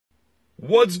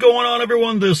What's going on,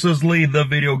 everyone? This is Lee, the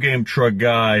video game truck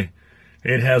guy.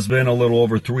 It has been a little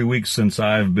over 3 weeks since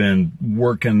I've been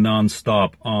working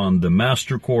nonstop on the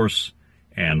master course,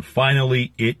 and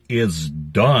finally it is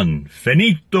done.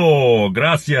 Finito!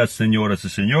 Gracias, señoras y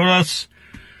señoras.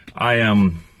 I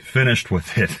am finished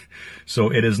with it.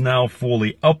 So it is now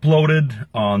fully uploaded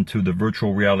onto the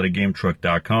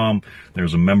virtualrealitygametruck.com.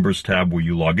 There's a members tab where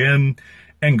you log in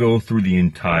and go through the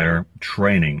entire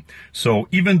training. So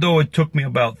even though it took me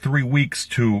about 3 weeks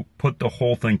to put the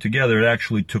whole thing together, it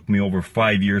actually took me over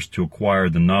 5 years to acquire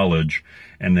the knowledge,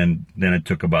 and then it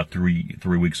took about three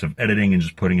weeks of editing and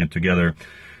just putting it together.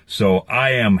 So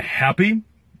I am happy,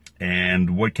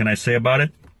 and what can I say about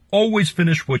it? Always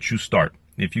finish what you start.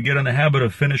 If you get in the habit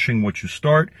of finishing what you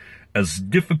start, as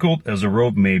difficult as a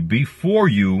road may be for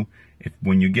you,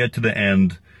 when you get to the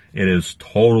end, it is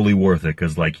totally worth it,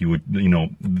 because like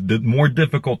the more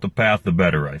difficult the path, the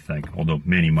better, I think, although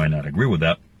many might not agree with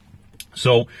that.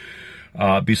 So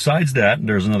besides that,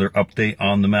 there's another update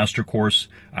on the master course.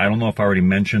 I don't know if I already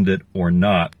mentioned it or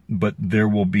not, but there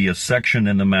will be a section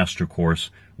in the master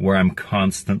course where I'm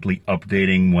constantly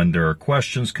updating when there are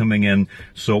questions coming in.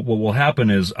 So what will happen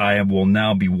is I will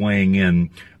now be weighing in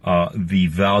the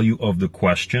value of the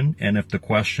question, and if the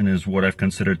question is what I've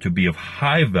considered to be of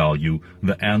high value,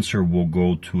 the answer will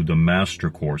go to the master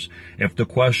course. If the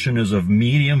question is of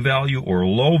medium value or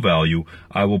low value,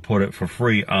 I will put it for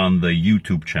free on the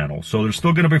YouTube channel. So there's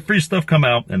still going to be free stuff come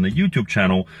out in the YouTube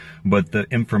channel, but the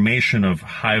information of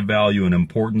high value and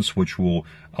importance, which will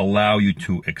allow you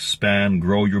to expand,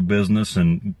 grow your business,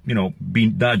 and be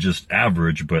not just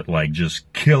average, but like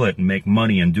just kill it and make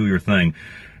money and do your thing.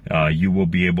 You will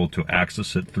be able to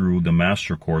access it through the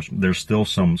master course. There's still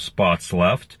some spots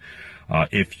left.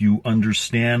 If you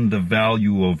understand the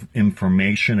value of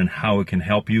information and how it can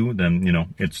help you, then,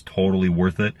 it's totally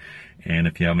worth it. And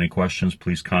if you have any questions,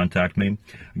 please contact me.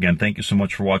 Again, thank you so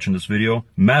much for watching this video.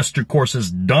 Master course is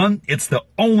done. It's the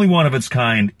only one of its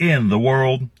kind in the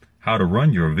world. How to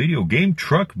run your video game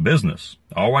truck business.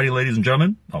 Alrighty, ladies and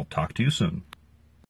gentlemen, I'll talk to you soon.